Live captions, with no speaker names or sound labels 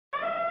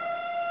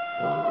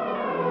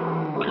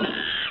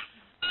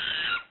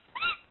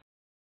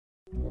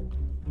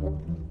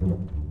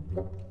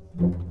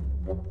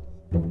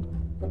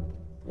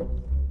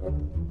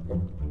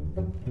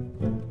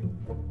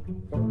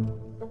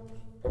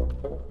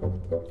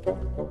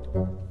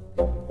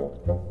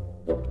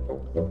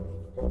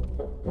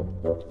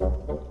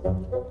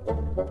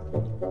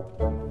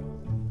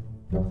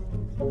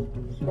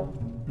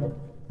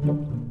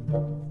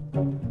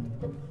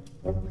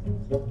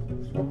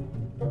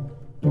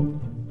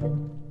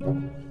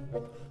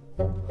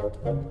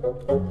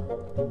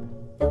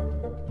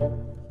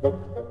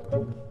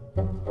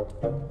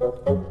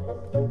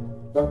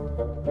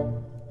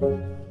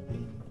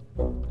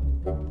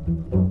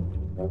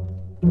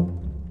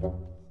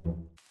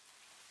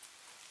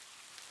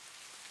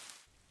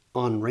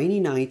On rainy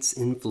nights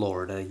in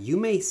Florida, you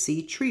may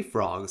see tree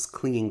frogs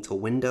clinging to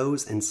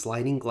windows and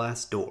sliding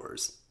glass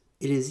doors.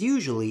 It is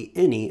usually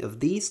any of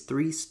these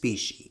three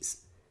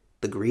species: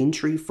 the green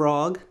tree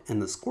frog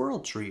and the squirrel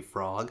tree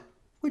frog,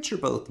 which are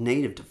both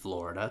native to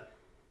Florida,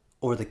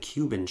 or the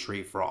Cuban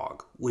tree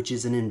frog, which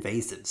is an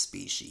invasive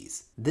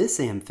species. This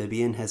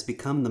amphibian has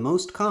become the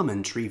most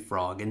common tree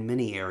frog in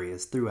many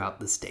areas throughout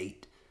the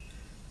state.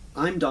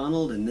 I'm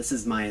Donald, and this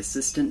is my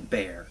assistant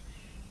Bear.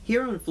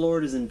 Here on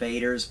Florida's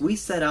Invaders, we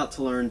set out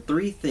to learn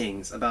 3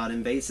 things about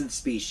invasive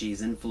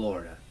species in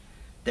Florida: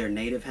 their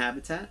native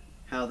habitat,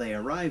 how they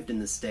arrived in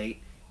the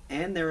state,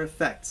 and their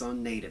effects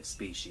on native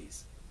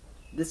species.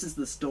 This is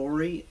the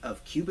story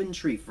of Cuban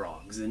tree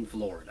frogs in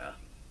Florida.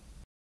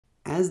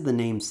 As the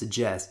name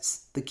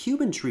suggests, the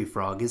Cuban tree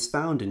frog is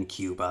found in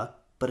Cuba,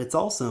 but it's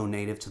also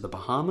native to the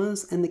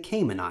Bahamas and the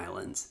Cayman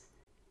Islands.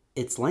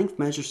 Its length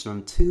measures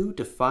from 2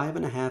 to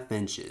 5.5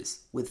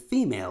 inches, with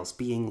females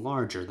being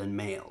larger than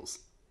males.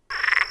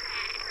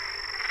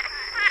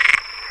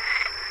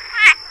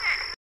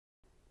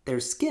 Their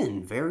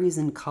skin varies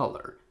in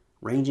color,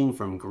 ranging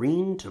from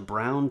green to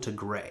brown to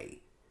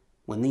gray.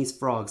 When these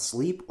frogs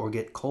sleep or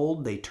get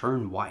cold, they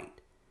turn white.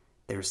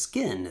 Their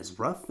skin is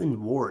rough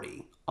and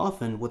warty,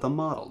 often with a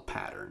mottled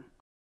pattern.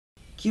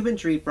 Cuban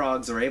tree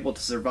frogs are able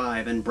to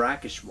survive in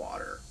brackish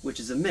water, which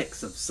is a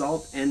mix of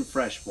salt and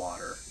fresh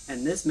water,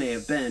 and this may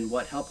have been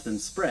what helped them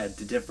spread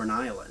to different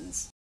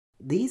islands.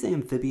 These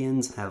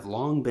amphibians have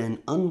long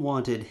been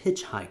unwanted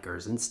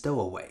hitchhikers and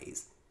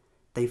stowaways.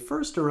 They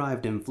first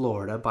arrived in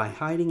Florida by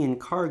hiding in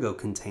cargo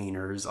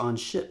containers on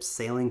ships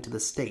sailing to the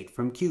state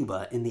from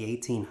Cuba in the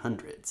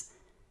 1800s.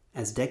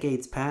 As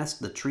decades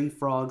passed, the tree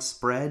frogs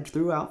spread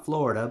throughout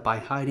Florida by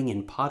hiding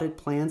in potted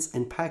plants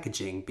and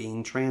packaging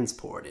being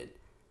transported.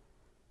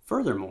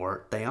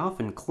 Furthermore, they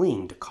often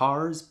cling to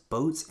cars,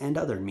 boats, and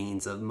other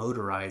means of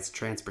motorized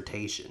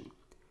transportation.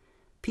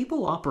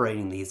 People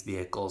operating these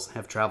vehicles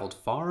have traveled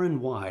far and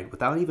wide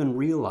without even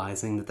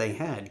realizing that they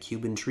had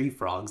Cuban tree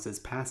frogs as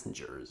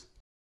passengers.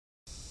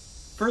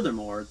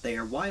 Furthermore, they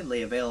are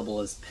widely available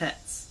as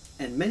pets,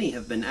 and many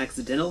have been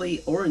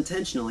accidentally or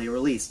intentionally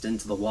released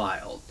into the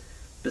wild.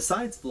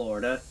 Besides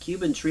Florida,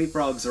 Cuban tree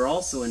frogs are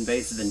also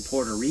invasive in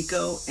Puerto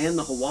Rico and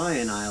the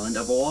Hawaiian island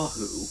of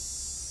Oahu.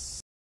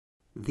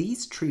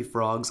 These tree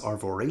frogs are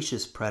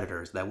voracious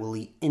predators that will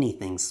eat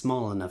anything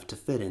small enough to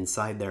fit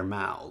inside their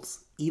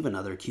mouths, even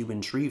other Cuban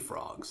tree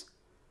frogs.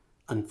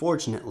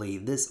 Unfortunately,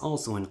 this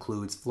also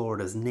includes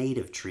Florida's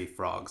native tree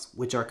frogs,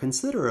 which are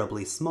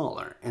considerably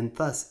smaller and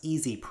thus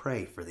easy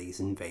prey for these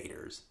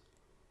invaders.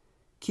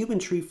 Cuban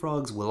tree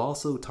frogs will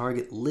also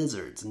target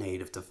lizards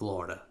native to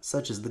Florida,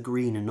 such as the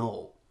green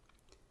anole.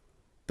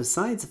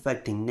 Besides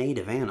affecting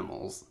native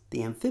animals,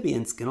 the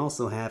amphibians can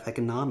also have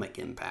economic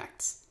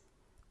impacts.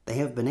 They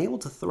have been able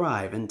to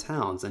thrive in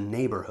towns and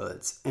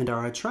neighborhoods and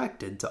are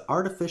attracted to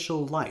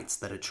artificial lights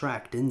that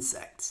attract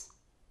insects.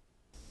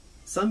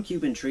 Some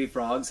Cuban tree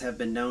frogs have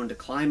been known to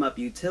climb up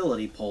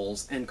utility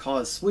poles and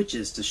cause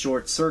switches to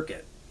short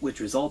circuit,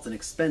 which results in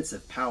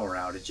expensive power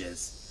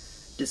outages.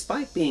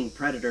 Despite being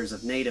predators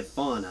of native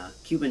fauna,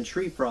 Cuban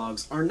tree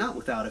frogs are not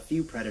without a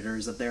few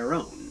predators of their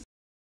own.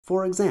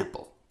 For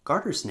example,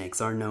 garter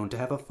snakes are known to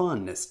have a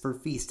fondness for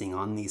feasting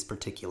on these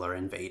particular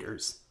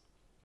invaders.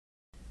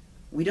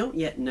 We don't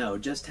yet know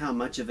just how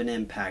much of an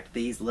impact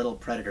these little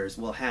predators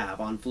will have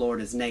on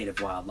Florida's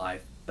native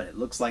wildlife, but it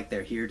looks like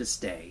they're here to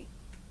stay.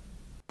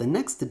 The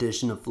next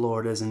edition of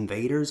Florida's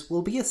Invaders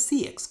will be a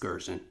sea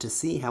excursion to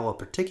see how a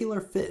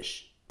particular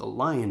fish, the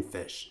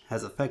lionfish,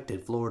 has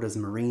affected Florida's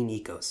marine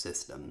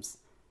ecosystems.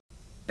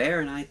 Bear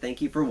and I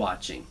thank you for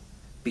watching.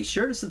 Be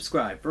sure to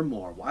subscribe for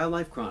more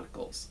Wildlife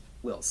Chronicles.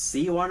 We'll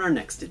see you on our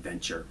next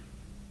adventure.